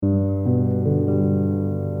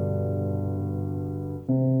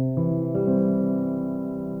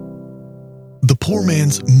Poor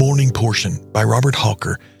Man's Morning Portion by Robert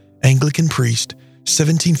Hawker, Anglican priest,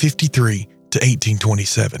 1753 to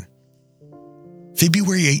 1827.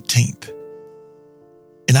 February 18th.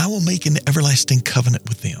 And I will make an everlasting covenant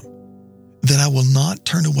with them, that I will not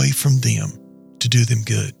turn away from them to do them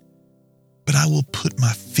good, but I will put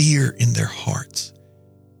my fear in their hearts,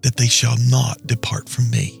 that they shall not depart from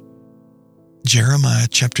me. Jeremiah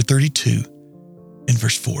chapter 32 and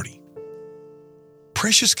verse 40.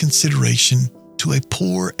 Precious consideration to a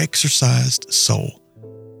poor exercised soul,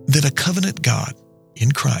 that a covenant God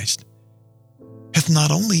in Christ hath not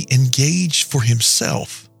only engaged for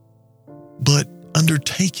himself, but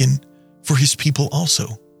undertaken for his people also.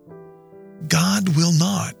 God will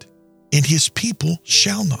not, and his people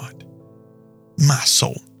shall not. My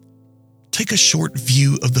soul, take a short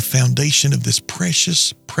view of the foundation of this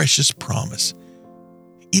precious, precious promise.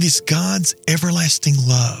 It is God's everlasting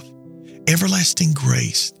love, everlasting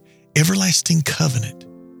grace, everlasting covenant.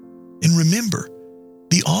 And remember,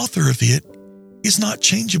 the author of it is not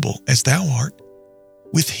changeable as thou art.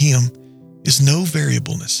 With him is no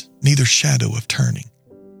variableness, neither shadow of turning.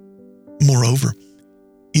 Moreover,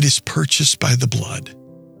 it is purchased by the blood,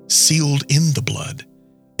 sealed in the blood,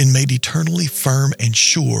 and made eternally firm and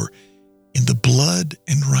sure in the blood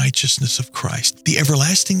and righteousness of Christ, the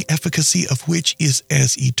everlasting efficacy of which is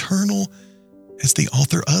as eternal as the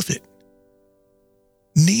author of it.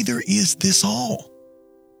 Neither is this all.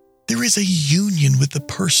 There is a union with the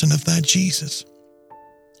person of thy Jesus.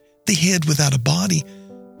 The head without a body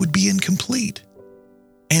would be incomplete.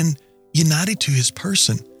 And united to his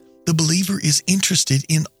person, the believer is interested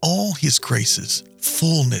in all his graces,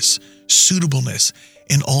 fullness, suitableness,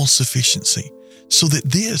 and all sufficiency, so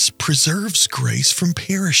that this preserves grace from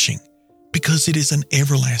perishing, because it is an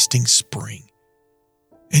everlasting spring.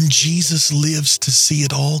 And Jesus lives to see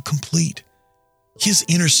it all complete. His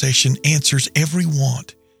intercession answers every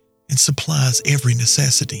want and supplies every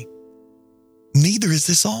necessity. Neither is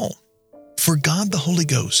this all, for God the Holy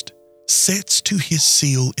Ghost sets to his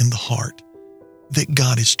seal in the heart that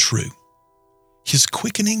God is true. His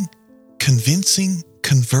quickening, convincing,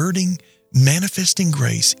 converting, manifesting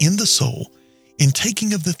grace in the soul, in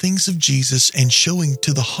taking of the things of Jesus and showing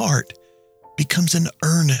to the heart, becomes an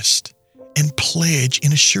earnest and pledge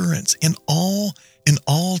and assurance, and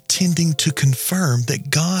all tending to confirm that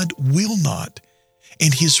God will not,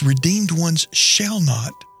 and his redeemed ones shall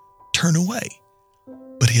not turn away,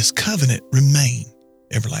 but his covenant remain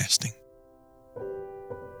everlasting.